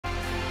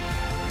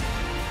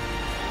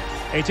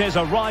It is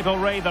a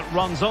rivalry that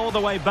runs all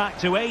the way back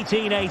to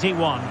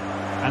 1881.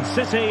 And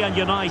City and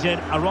United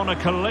are on a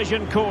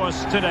collision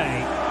course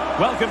today.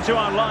 Welcome to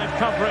our live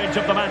coverage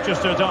of the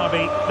Manchester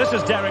derby. This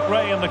is Derek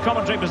Ray in the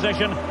commentary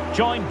position,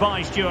 joined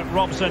by Stuart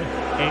Robson.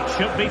 It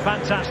should be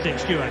fantastic,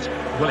 Stuart.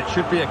 Well, it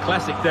should be a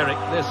classic, Derek.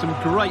 There's some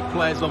great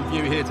players on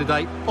view here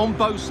today, on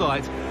both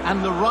sides,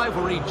 and the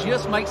rivalry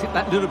just makes it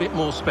that little bit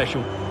more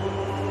special.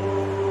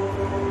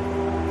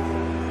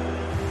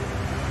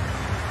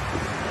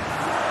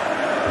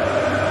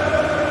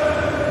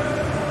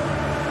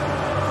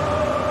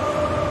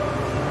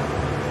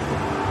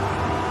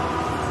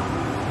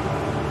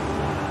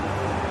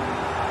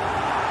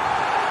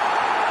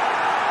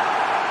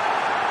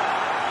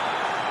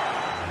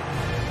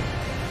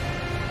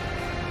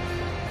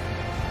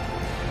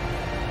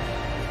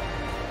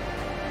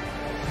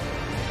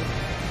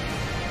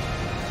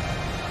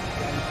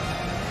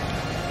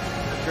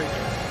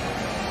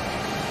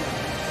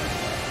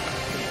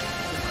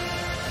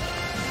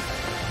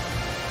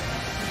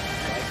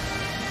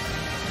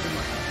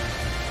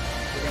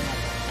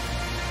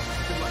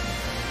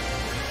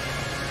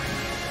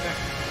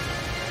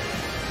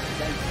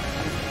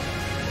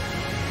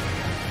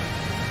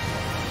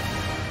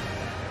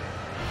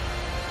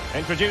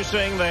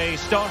 Introducing the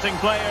starting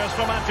players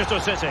for Manchester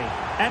City.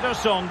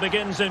 Ederson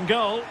begins in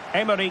goal.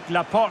 Aymeric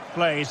Laporte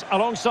plays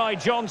alongside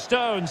John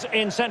Stones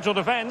in central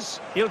defence.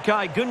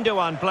 İlkay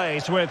Gündoğan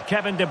plays with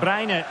Kevin De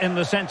Bruyne in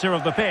the centre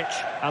of the pitch.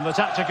 And the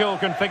tactical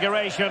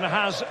configuration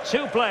has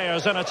two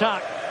players in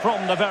attack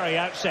from the very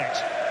outset.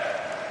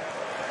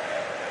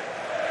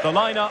 The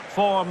lineup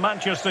for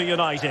Manchester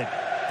United.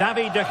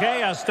 David De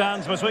Gea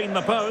stands between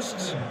the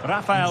posts.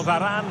 Rafael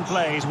Varane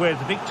plays with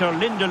Victor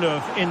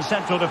Lindelof in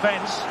central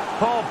defence.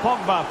 Paul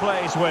Pogba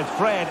plays with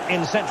Fred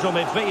in central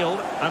midfield.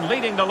 And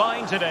leading the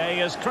line today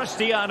is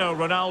Cristiano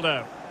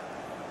Ronaldo.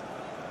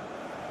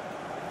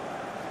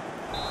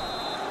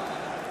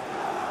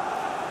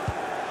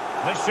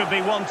 This should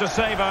be one to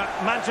savour.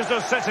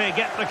 Manchester City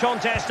get the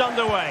contest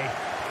underway.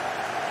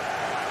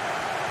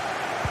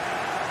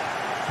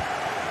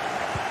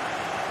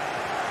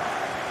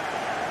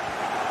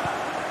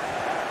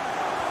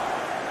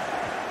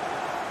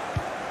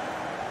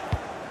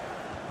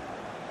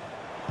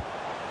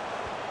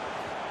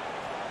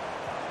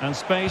 And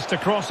space to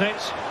cross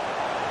it.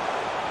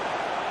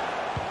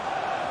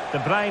 De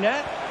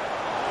Bruyne.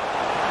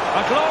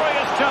 A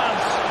glorious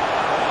chance.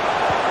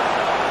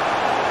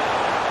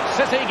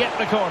 City get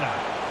the corner.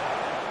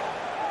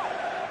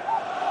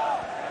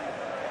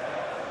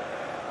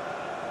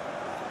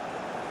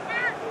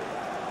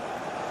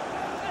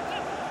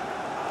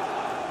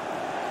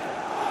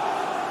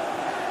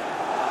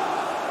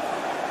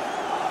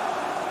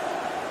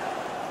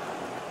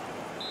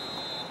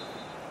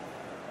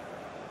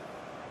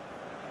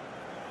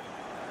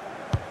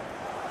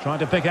 Trying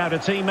to pick out a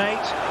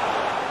teammate.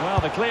 Well,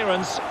 the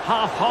clearance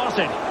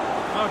half-hearted.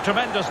 Oh,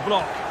 tremendous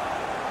block.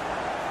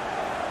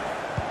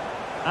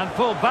 And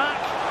pulled back.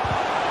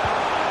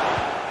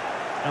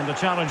 And the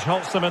challenge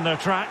halts them in their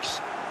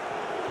tracks.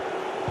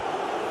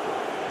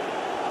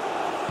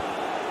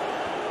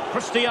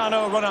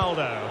 Cristiano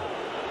Ronaldo.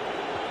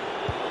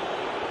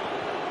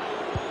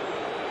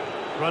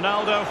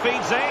 Ronaldo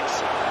feeds it.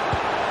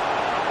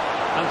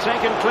 And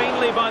taken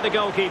cleanly by the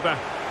goalkeeper.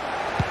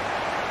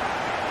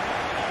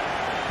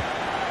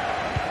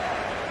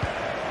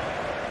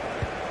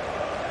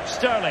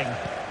 Sterling.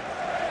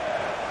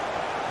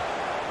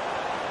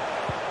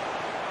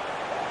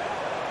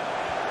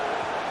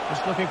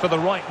 Just looking for the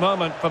right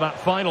moment for that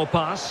final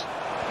pass.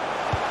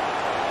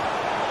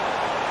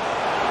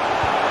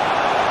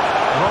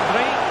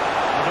 Rodri.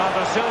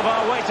 Bernardo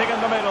Silva waiting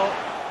in the middle.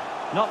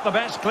 Not the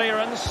best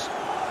clearance.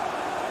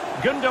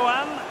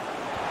 Gündoğan.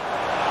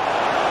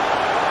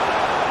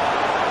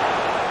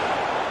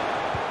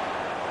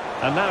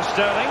 And now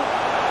Sterling.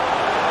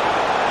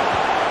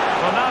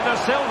 Bernardo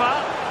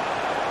Silva.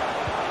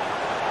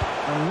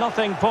 And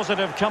nothing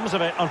positive comes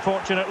of it,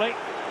 unfortunately.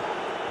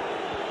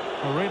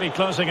 We're really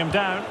closing him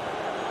down.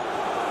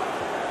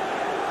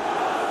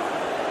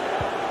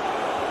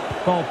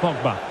 Paul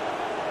Pogba.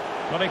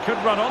 Well, he could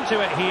run onto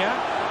it here.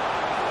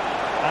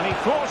 And he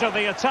thwarted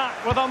the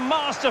attack with a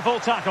masterful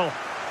tackle.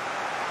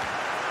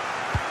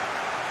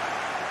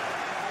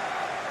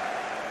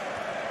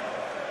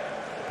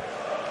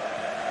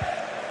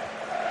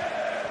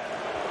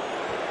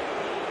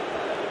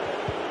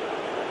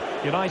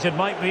 United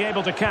might be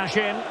able to cash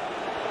in.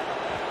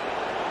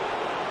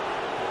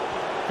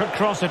 Could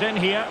cross it in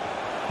here.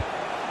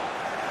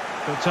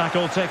 Good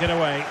tackle taken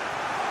away.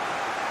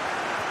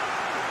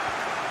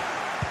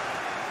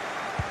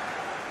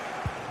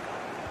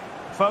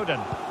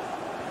 Foden.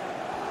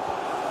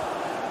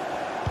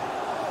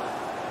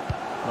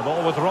 The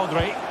ball with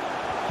Rodri.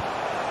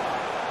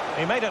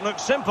 He made it look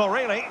simple,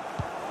 really.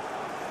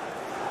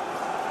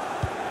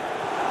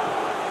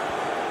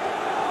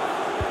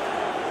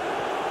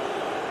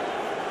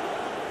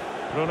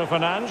 Bruno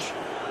Fernandes.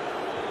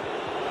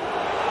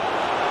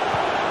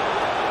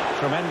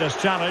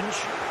 Tremendous challenge.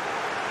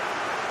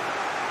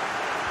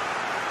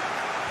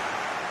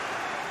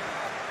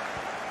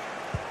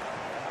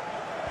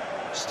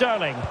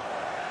 Sterling.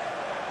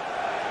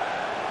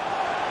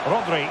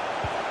 Rodri.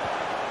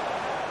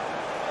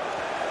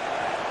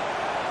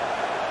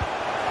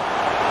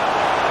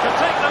 To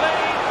take the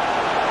lead.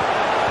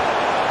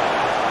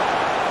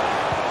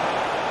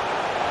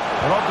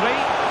 Rodri.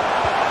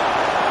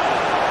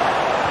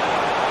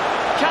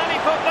 Can he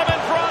put them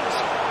in front?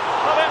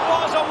 Well, it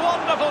was a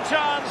wonderful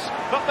chance,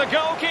 but the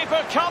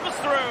goalkeeper comes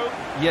through.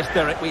 Yes,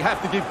 Derek, we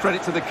have to give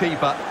credit to the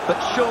keeper,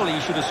 but surely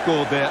he should have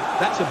scored there.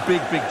 That's a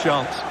big, big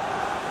chance.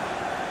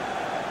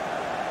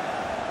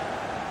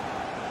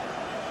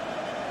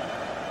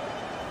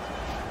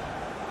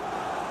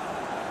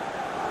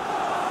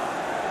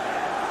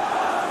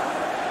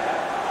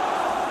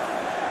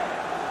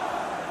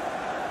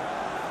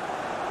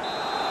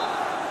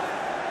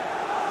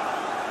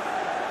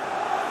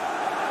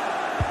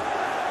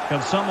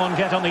 Can someone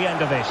get on the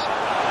end of this?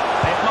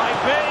 It might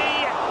be.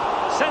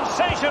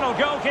 Sensational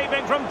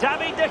goalkeeping from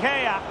David De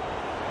Gea.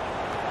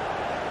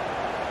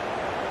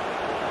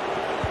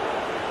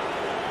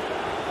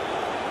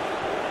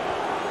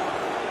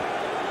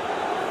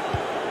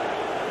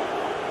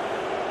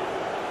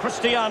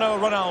 Cristiano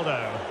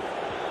Ronaldo.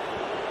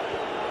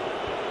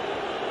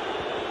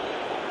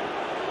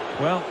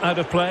 Well, out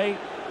of play,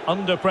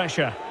 under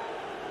pressure.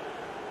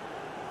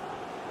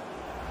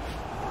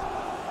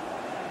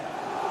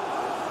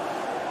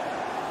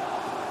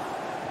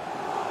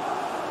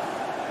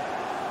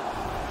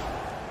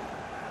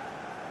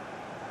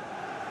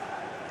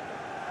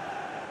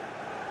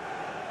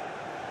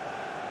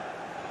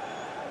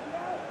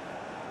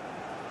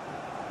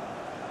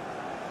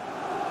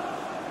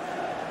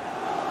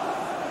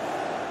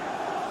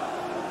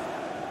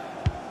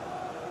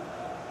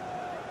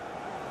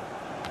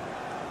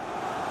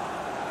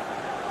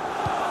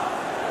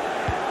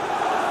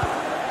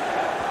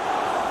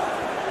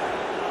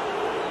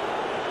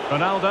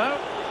 Ronaldo.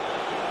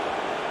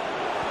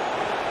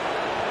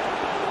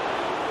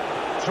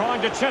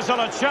 Trying to chisel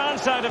a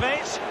chance out of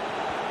it.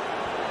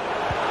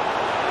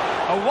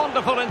 A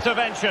wonderful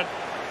intervention.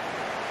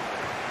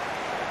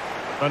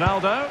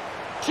 Ronaldo.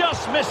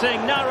 Just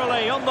missing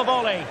narrowly on the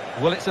volley.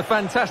 Well, it's a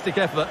fantastic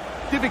effort.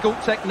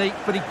 Difficult technique,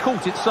 but he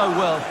caught it so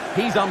well.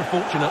 He's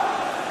unfortunate.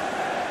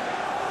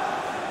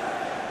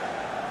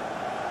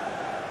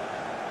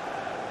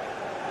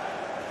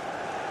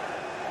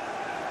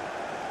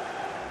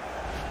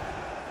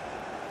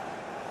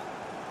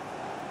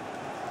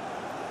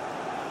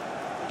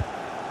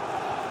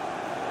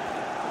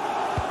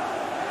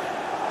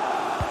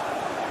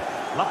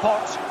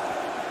 Laporte.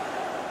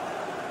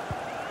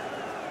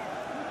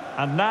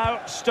 And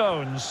now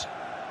Stones.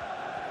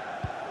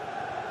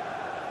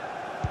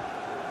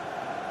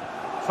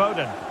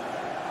 Foden.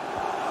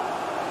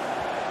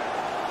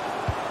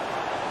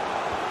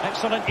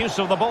 Excellent use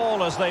of the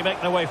ball as they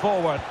make their way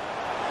forward.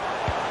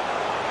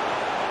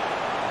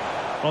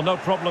 Well, no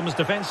problems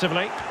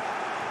defensively.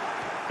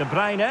 De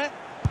Bruyne.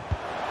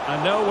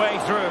 And no way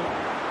through.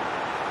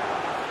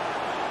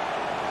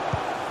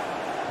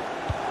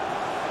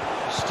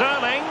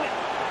 Sterling.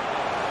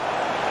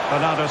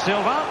 Bernardo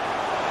Silva.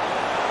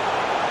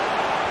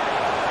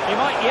 He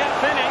might yet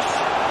finish.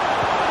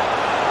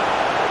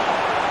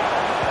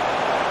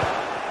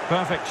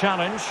 Perfect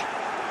challenge.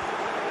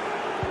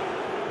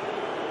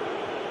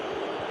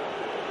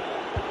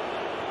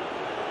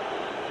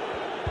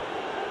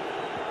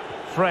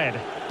 Fred.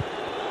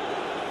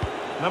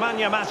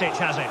 Nemanja Matic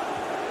has it.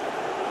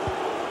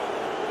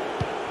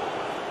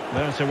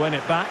 There to win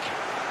it back.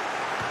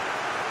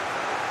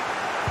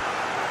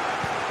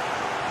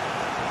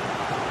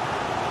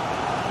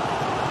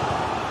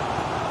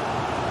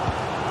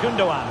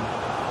 Gundogan.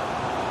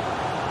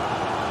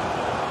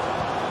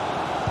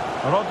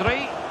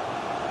 Rodri.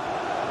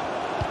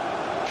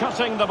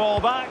 Cutting the ball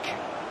back.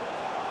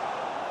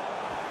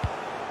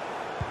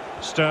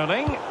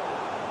 Sterling.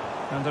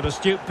 And an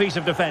astute piece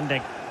of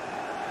defending.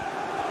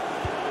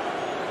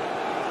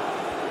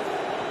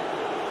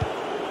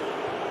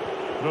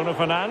 Bruno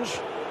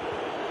Fernandes.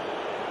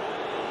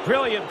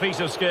 Brilliant piece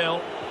of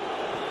skill.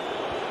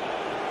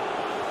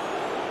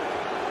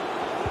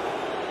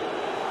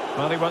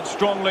 Well, he went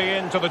strongly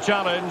into the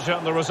challenge,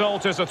 and the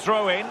result is a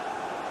throw-in.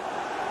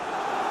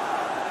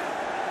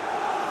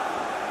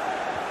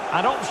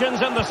 And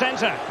options in the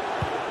centre.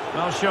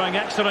 Well, showing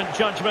excellent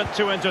judgment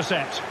to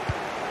intercept.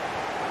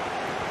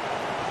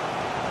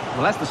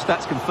 Well, as the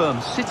stats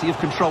confirm, City have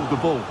controlled the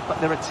ball, but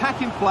their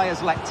attacking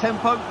players lack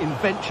tempo,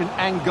 invention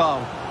and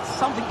goal.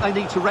 Something they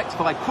need to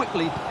rectify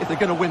quickly if they're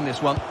going to win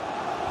this one.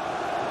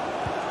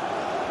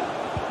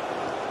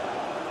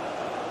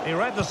 He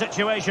read the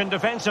situation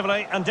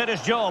defensively and did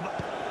his job.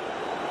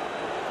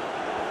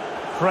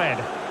 Fred.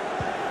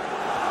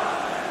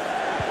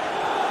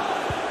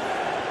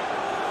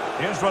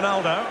 Here's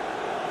Ronaldo.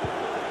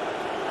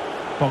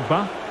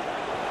 Pogba.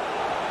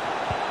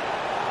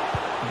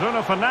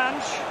 Bruno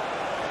Fernandes.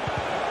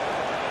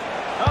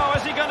 Oh,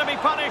 is he going to be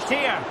punished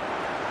here?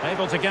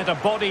 Able to get a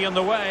body in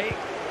the way.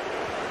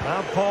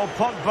 Now Paul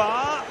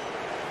Pogba.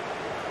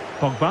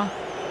 Pogba.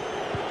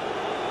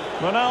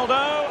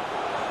 Ronaldo.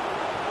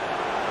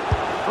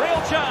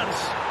 Real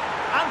chance.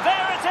 And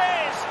there it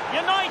is!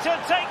 United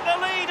take the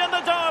lead in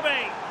the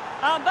derby.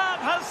 And that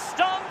has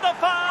stunned the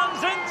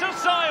fans into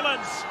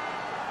silence.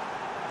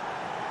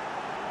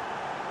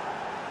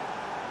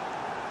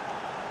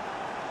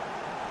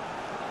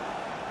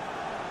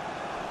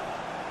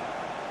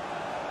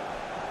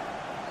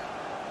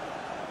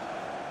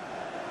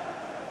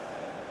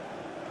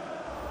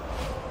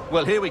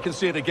 Well, here we can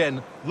see it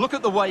again. Look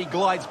at the way he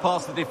glides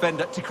past the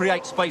defender to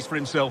create space for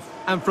himself.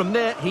 And from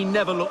there, he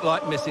never looked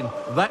like missing.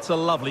 That's a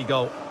lovely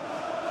goal.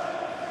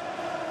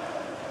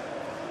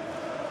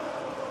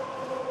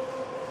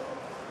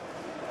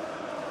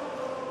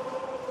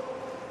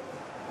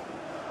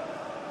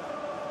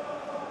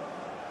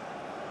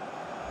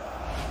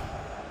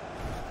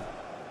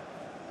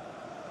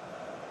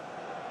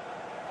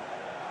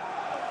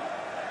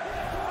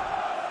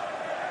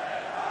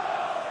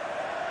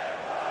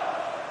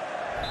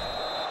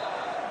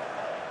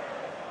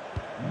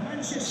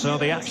 So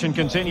the action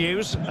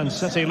continues, and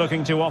City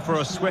looking to offer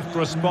a swift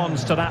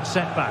response to that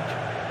setback.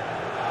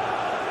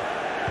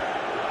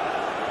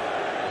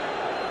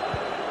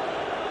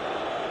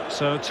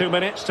 So 2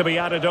 minutes to be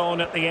added on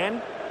at the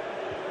end.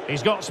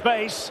 He's got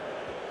space.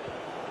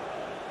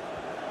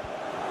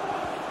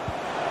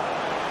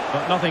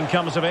 But nothing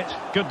comes of it.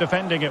 Good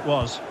defending it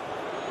was.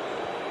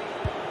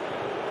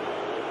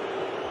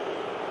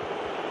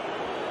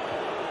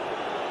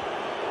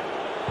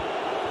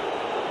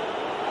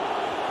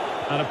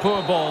 And a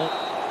poor ball.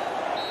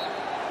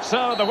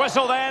 So the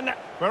whistle then.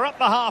 We're up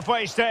the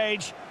halfway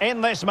stage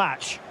in this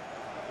match.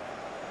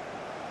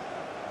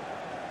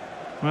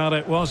 Well,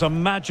 it was a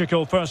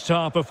magical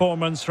first-half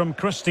performance from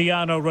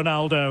Cristiano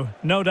Ronaldo.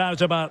 No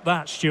doubt about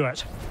that,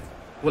 Stuart.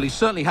 Well, he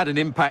certainly had an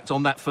impact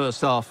on that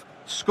first half,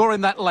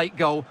 scoring that late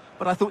goal,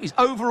 but I thought his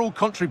overall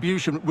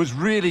contribution was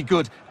really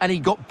good, and he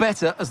got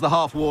better as the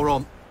half wore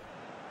on.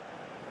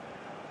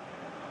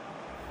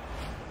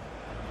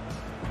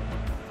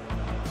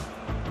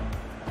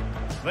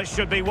 This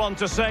should be one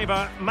to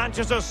savour.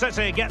 Manchester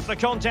City get the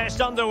contest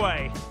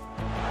underway.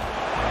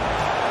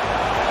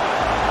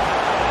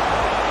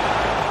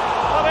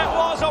 Well, it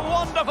was a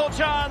wonderful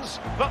chance,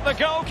 but the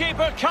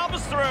goalkeeper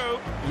comes through.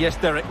 Yes,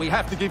 Derek, we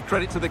have to give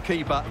credit to the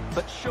keeper,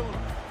 but surely...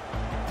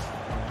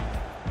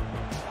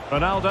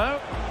 Ronaldo.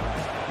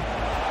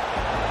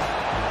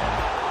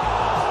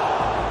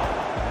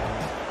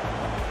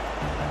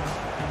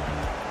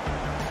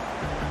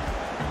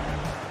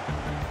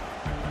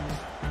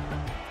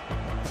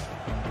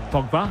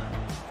 Pogba.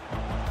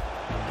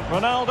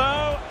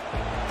 Ronaldo.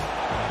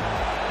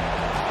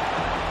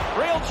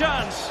 Real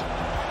chance.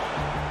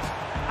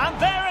 And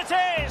there it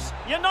is!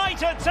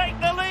 United take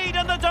the lead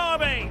in the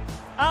derby.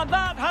 And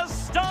that has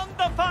stunned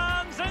the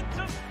fans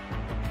into...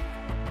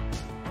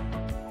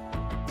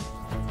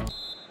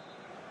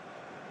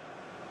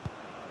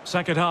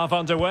 Second half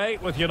underway,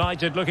 with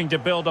United looking to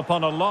build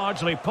upon a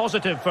largely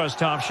positive first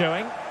half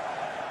showing.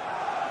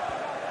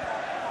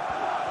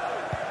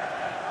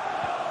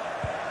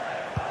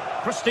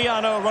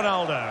 Cristiano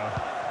Ronaldo.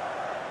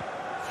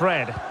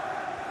 Fred.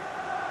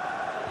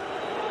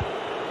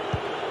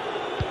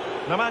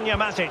 Nemanja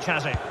Matic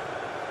has it.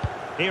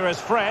 Here is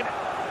Fred.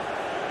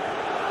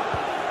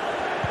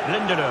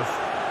 Lindelof.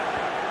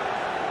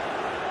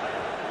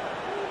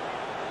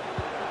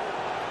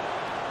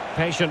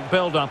 Patient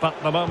build-up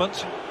at the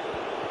moment.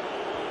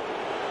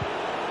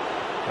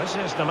 This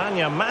is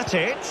Nemanja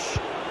Matic.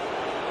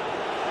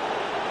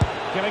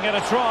 Giving it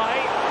a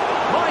try.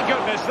 My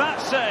goodness, that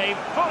save.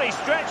 Fully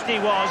stretched he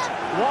was.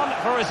 One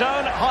for his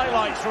own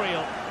highlights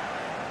reel.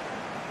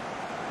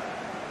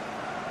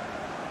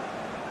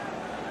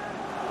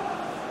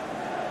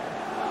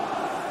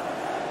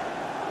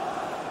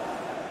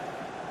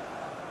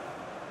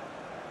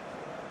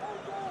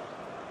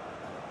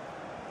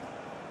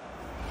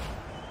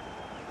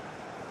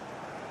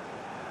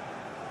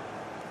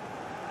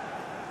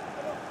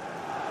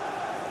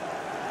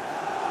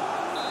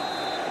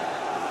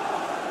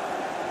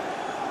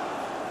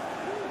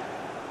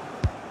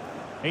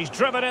 He's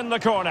driven in the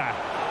corner.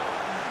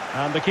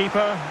 And the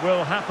keeper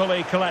will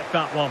happily collect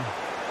that one.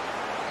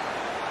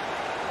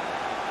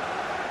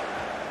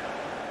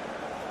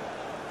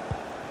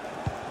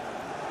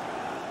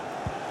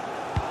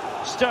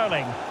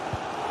 Sterling.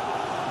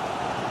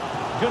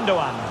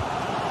 Gundogan.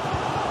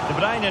 De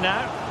Bruyne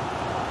now.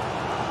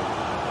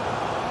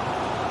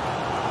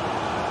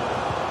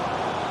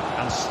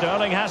 And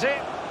Sterling has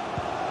it.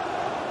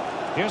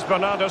 Here's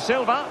Bernardo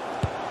Silva.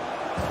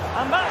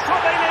 And that's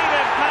what they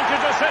needed,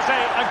 Manchester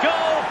City. A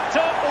goal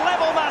to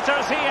level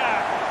matters here.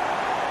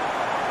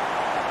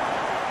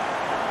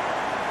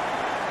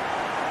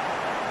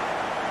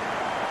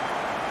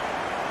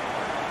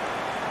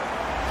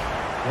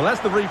 Well, as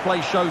the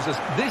replay shows us,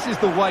 this is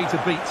the way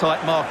to beat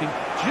tight marking.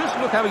 Just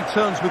look how he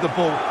turns with the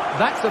ball.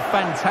 That's a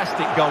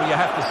fantastic goal, you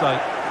have to say.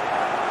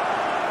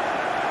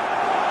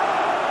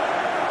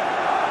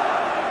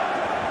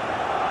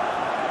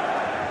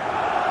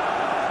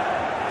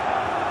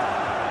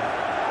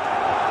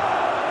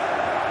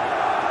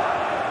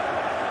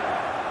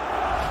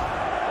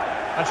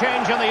 A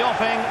change in the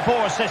offing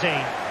for City.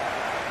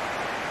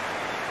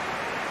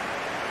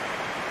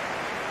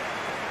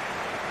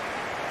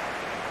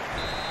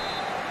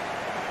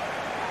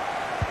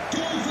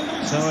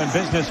 So in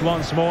business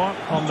once more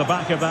on the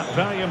back of that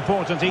very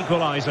important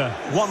equaliser.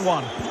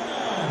 1-1.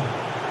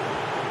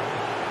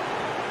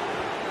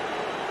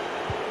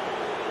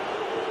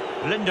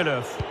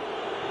 Lindelöf.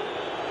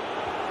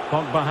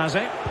 Pogba has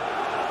it.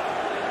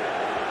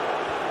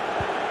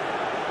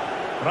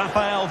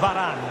 Rafael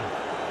Varane.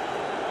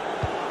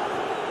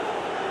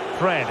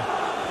 Fred.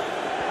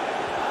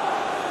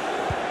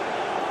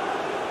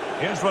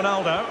 Here's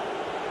Ronaldo.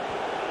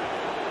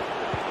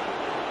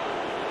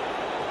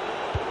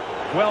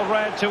 Well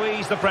read to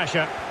ease the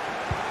pressure.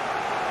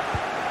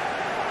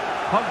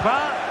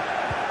 Pogba.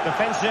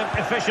 Defensive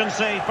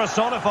efficiency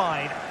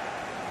personified.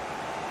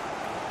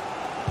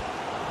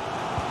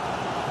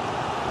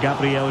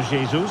 Gabriel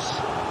Jesus.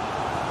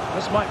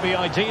 This might be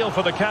ideal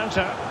for the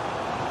counter.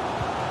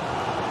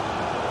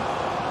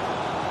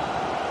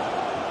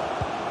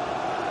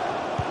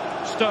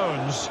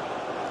 Stones.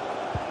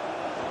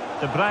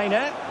 De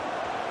Bruyne.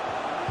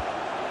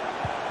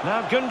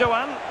 Now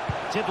Gundogan.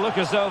 Did look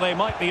as though they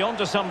might be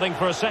onto something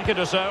for a second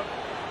or so.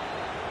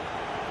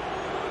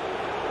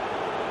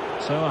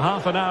 So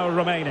half an hour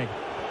remaining.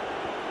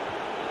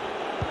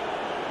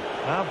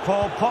 Now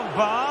Paul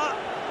Pogba.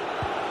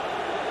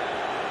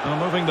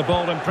 Moving the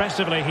ball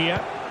impressively here.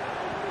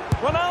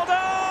 Ronaldo!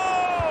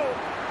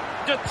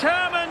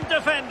 Determined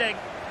defending.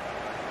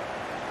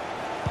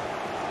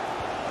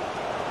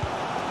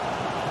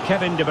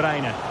 Kevin De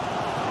Bruyne.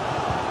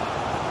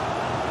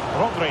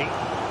 Rodri.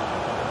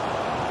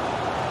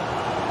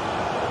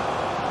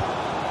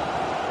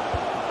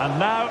 And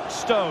now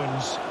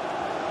Stones.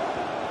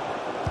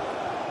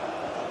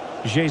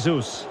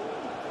 Jesus.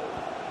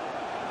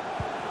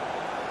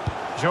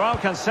 Joao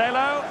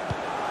Cancelo.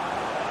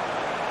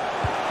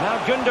 Now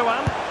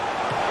Gundogan.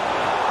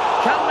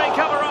 Can they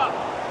cover up?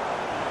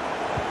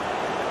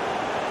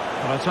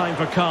 Well, a time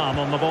for calm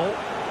on the ball.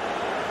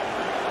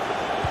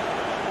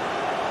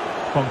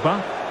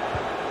 Pogba.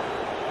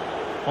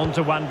 On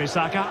to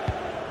Wan-Bissaka.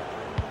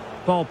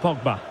 Paul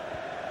Pogba.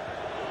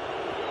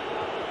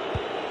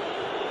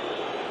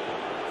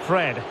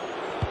 Fred.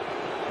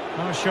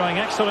 Oh, showing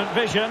excellent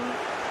vision.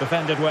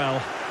 Defended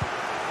well.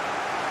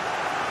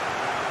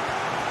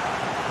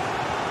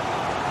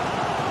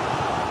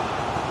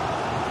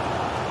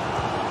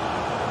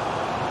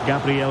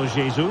 Gabriel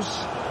Jesus.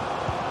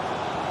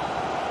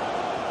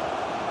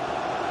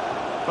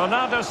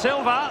 Bernardo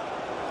Silva.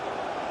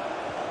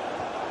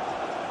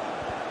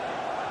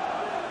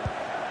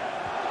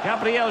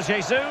 Gabriel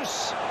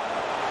Jesus.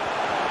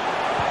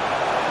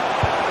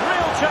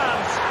 Real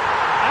chance.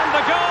 And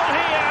the goal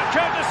here,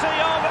 courtesy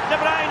of De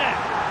Bruyne.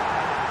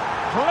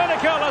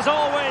 Clinical as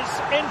always,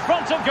 in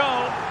front of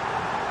goal.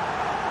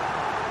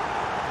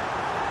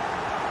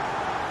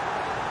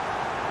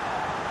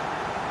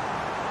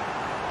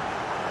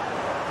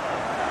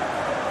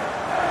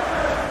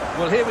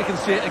 Well, here we can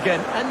see it again,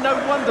 and no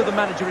wonder the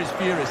manager is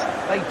furious.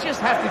 They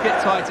just have to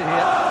get tighter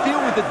here, deal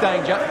with the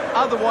danger,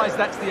 otherwise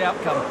that's the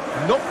outcome.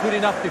 Not good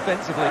enough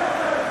defensively.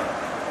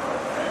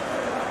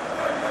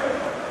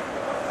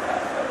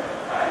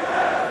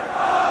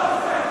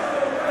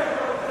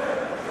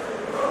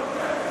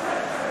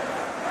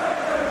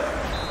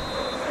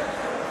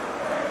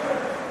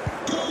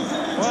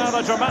 Well,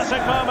 a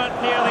dramatic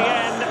moment near the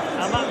end,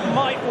 and that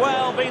might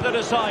well be the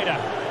decider.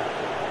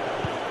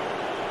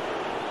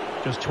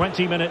 Just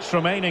 20 minutes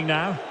remaining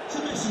now.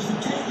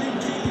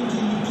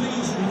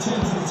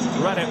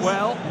 Read it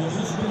well.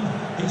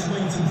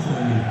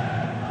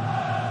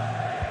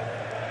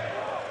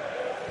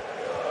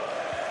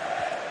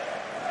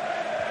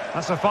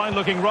 That's a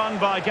fine-looking run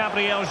by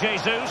Gabriel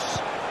Jesus.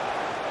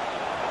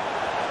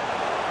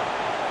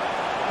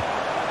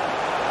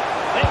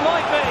 It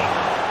might be.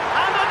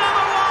 And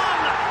another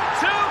one!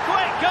 Two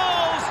quick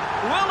goals.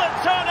 Will it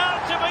turn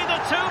out to be the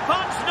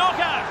two-punch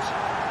knockout?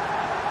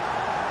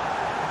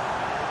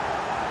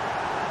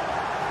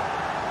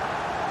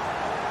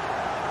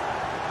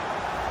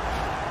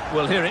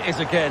 Well, here it is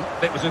again.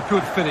 It was a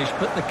good finish,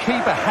 but the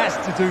keeper has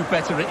to do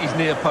better at his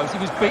near post. He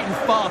was beaten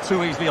far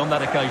too easily on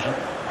that occasion.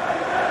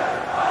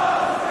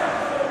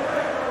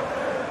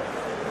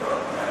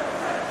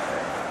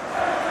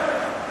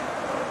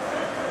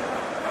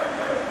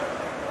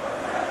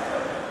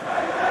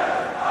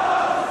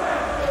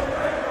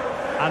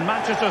 And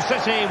Manchester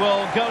City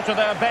will go to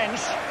their bench.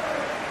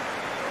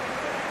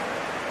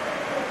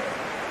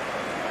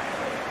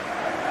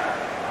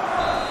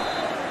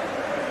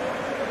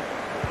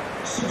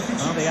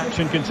 Well, the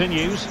action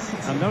continues,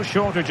 and no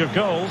shortage of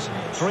goals.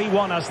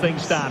 3-1 as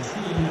things stand.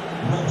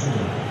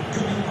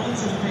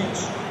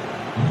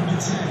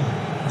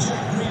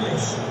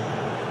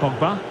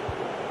 Pogba.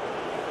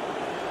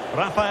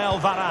 Rafael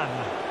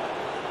Varane.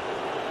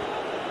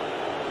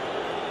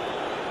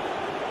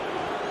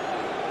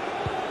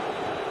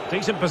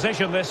 Decent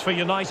position this for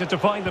United to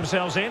find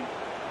themselves in.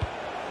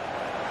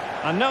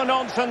 And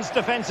no-nonsense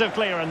defensive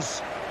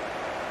clearance.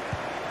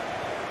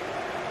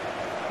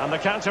 And the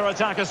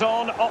counter-attack is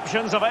on.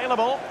 Options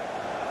available.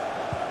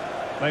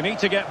 They need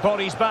to get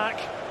bodies back.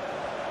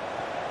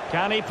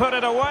 Can he put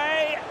it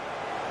away?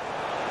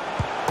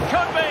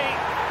 Could be.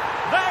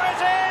 There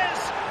it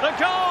is! The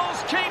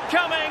goals keep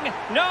coming.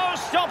 No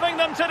stopping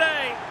them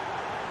today.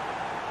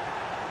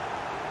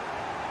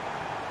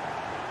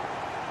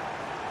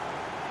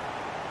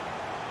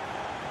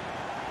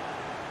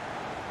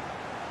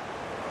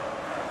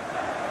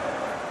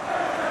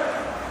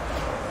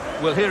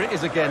 Well, here it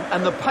is again,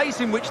 and the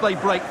pace in which they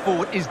break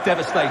forward is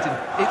devastating.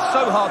 It's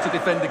so hard to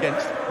defend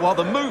against, while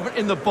the movement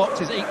in the box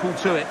is equal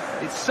to it.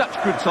 It's such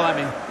good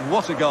timing.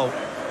 What a goal.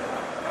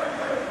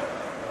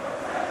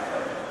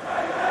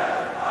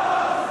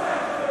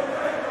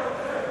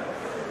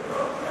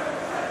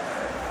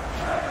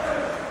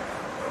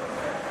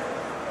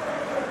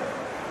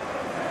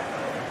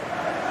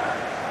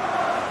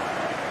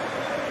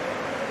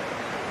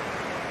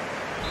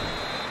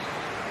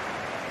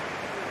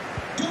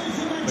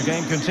 The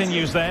game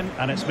continues then,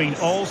 and it's been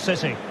all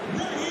City.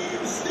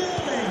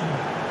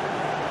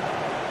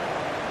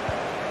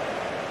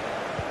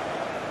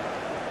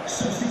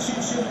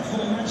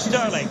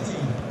 Sterling.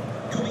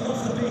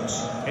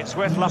 It's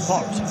with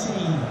Laporte.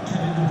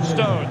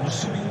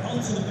 Stones.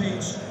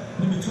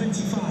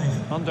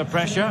 Under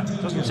pressure.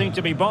 Doesn't seem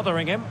to be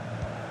bothering him.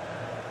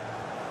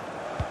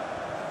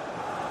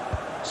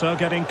 So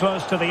getting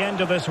close to the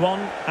end of this one,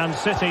 and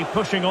City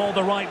pushing all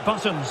the right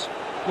buttons.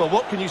 Well,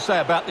 what can you say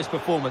about this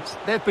performance?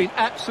 They've been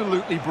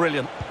absolutely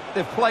brilliant.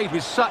 They've played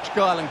with such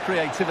guile and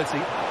creativity,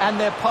 and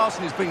their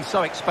passing has been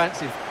so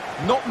expansive.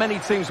 Not many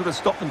teams would have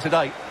stopped them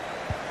today.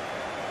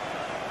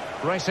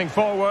 Racing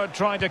forward,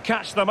 trying to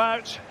catch them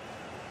out.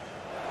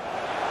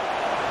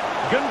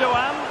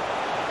 Gundogan.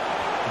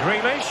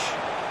 Grealish.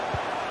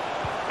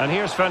 And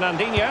here's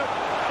Fernandinho.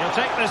 He'll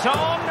take this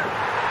on.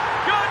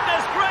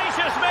 Goodness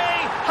gracious me!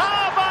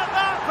 How about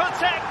that for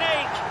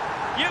technique?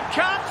 You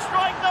can't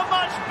strike them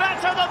much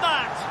better than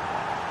that.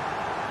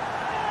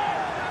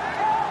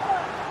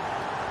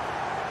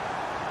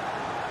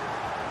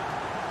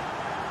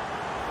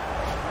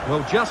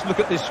 Well, just look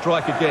at this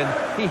strike again.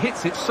 He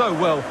hits it so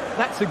well.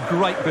 That's a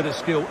great bit of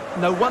skill.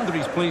 No wonder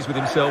he's pleased with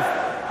himself.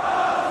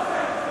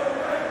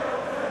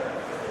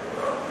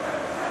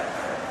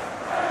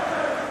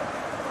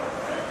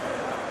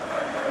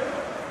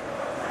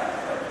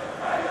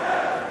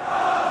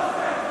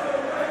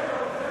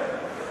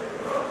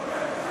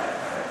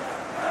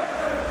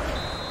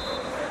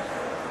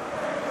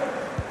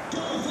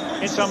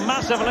 It's a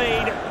massive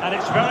lead, and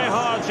it's very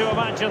hard to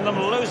imagine them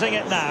losing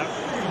it now.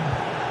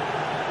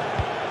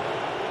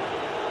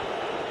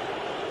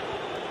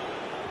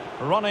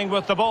 Running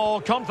with the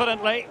ball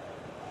confidently.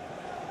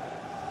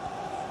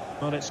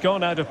 But it's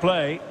gone out of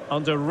play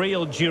under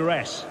real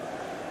duress.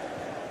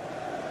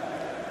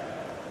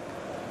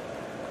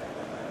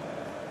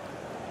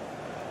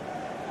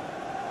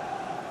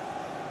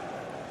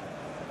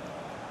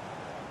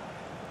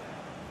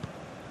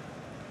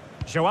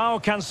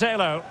 João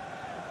Cancelo.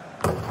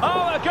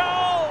 Oh, a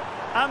goal!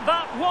 And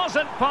that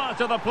wasn't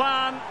part of the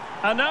plan.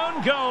 An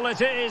own goal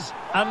it is,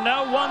 and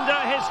no wonder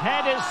his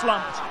head is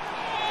slumped.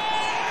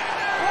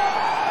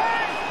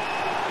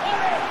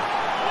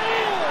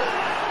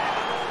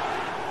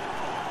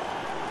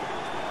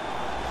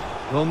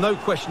 Well, no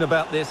question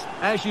about this.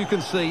 As you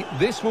can see,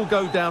 this will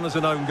go down as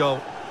an own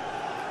goal.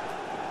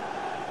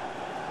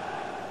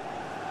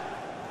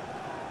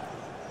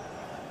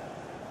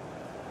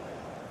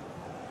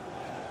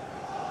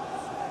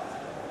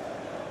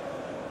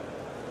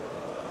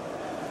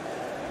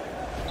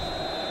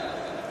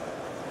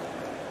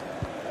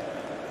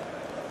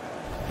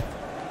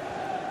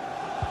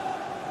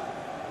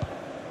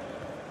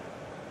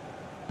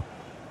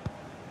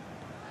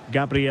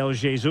 Gabriel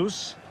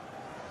Jesus.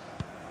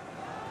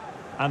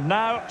 And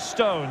now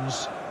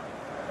Stones.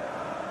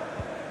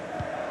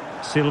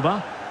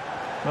 Silva.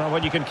 Well,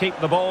 when you can keep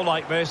the ball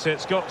like this,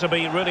 it's got to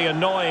be really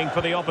annoying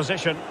for the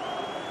opposition.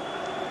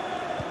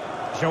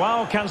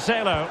 João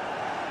Cancelo.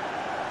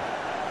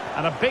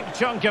 And a big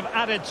chunk of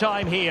added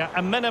time here,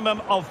 a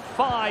minimum of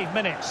 5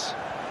 minutes.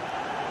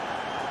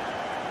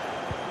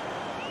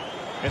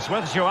 It's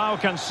with João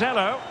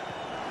Cancelo.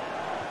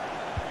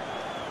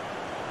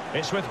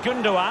 It's with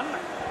Gundogan.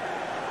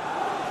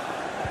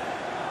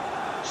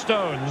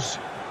 Stones.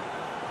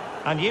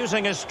 And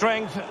using his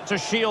strength to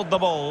shield the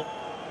ball.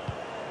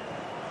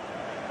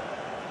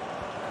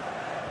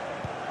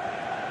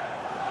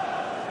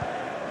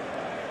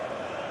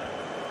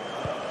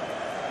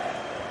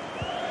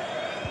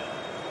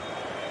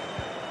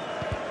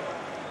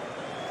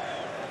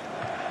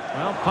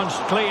 Well, punched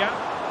clear.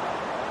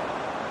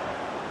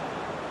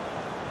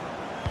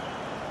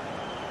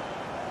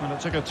 And it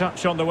took a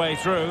touch on the way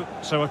through,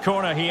 so a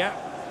corner here.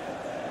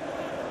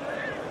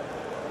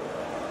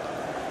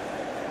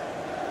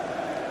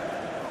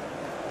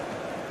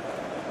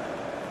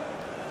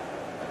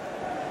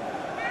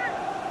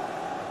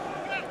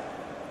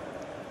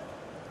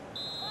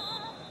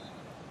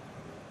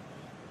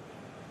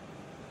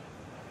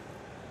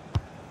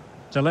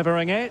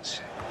 Delivering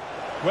it.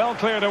 Well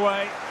cleared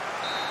away.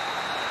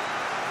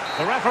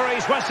 The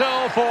referee's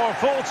whistle for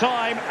full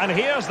time, and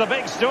here's the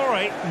big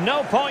story.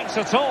 No points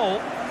at all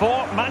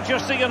for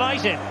Manchester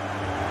United.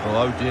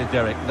 Oh dear,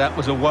 Derek, that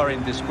was a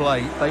worrying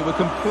display. They were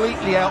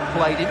completely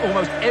outplayed in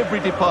almost every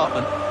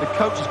department. The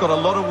coach has got a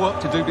lot of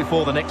work to do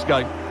before the next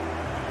game.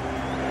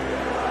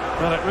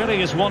 Well, it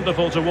really is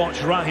wonderful to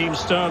watch Raheem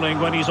Sterling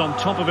when he's on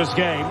top of his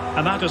game,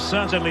 and that has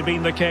certainly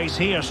been the case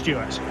here,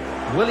 Stuart.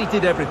 Well, he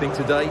did everything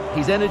today.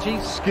 His energy,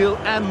 skill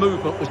and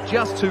movement was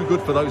just too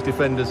good for those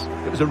defenders.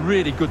 It was a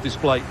really good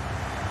display.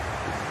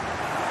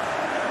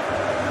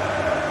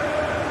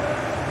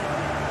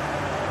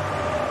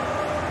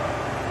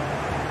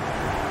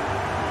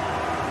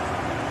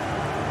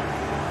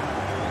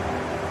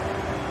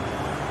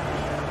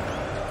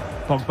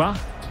 Pogba.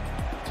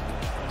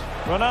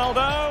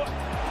 Ronaldo.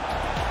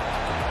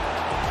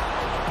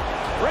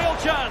 Real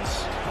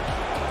chance.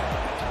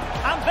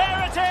 And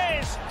there it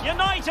is.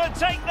 United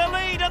take the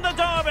lead in the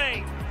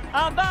derby.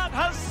 And that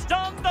has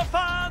stunned the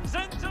fans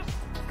into...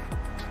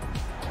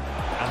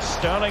 And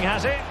Sterling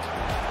has it.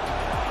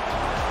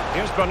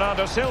 Here's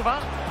Bernardo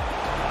Silva.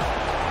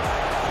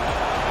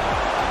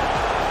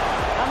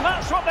 And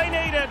that's what they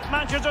needed,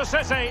 Manchester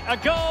City. A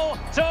goal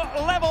to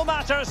level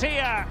matters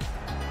here.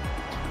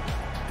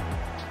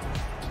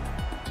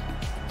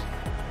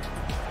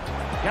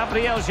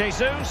 Gabriel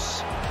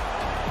Jesus.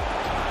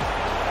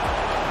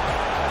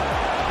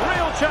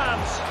 Real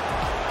chance.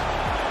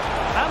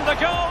 And the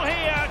goal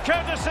here,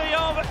 courtesy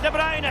of De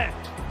Bruyne.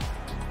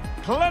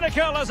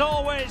 Clinical as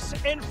always,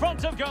 in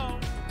front of goal.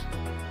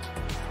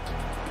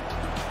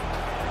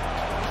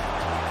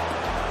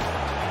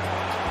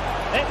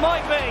 It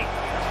might be.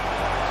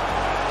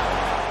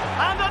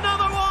 And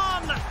another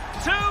one.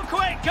 2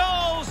 quick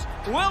goals.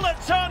 Will it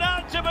turn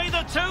out to be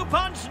the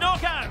 2-punch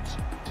knockout?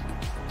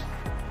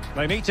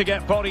 They need to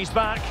get bodies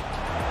back.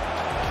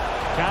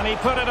 Can he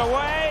put it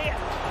away?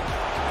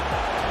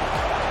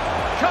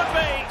 Could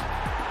be.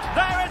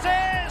 There it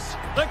is.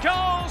 The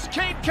goals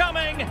keep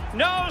coming.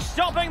 No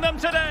stopping them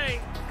today.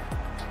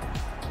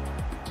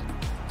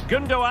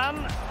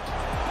 Gundogan.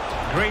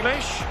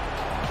 Grealish.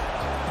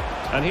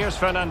 And here's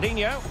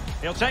Fernandinho.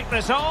 He'll take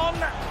this on.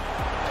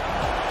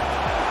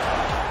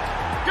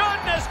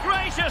 Goodness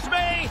gracious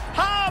me.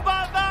 How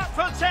about that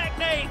for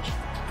technique?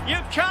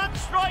 You can't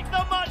strike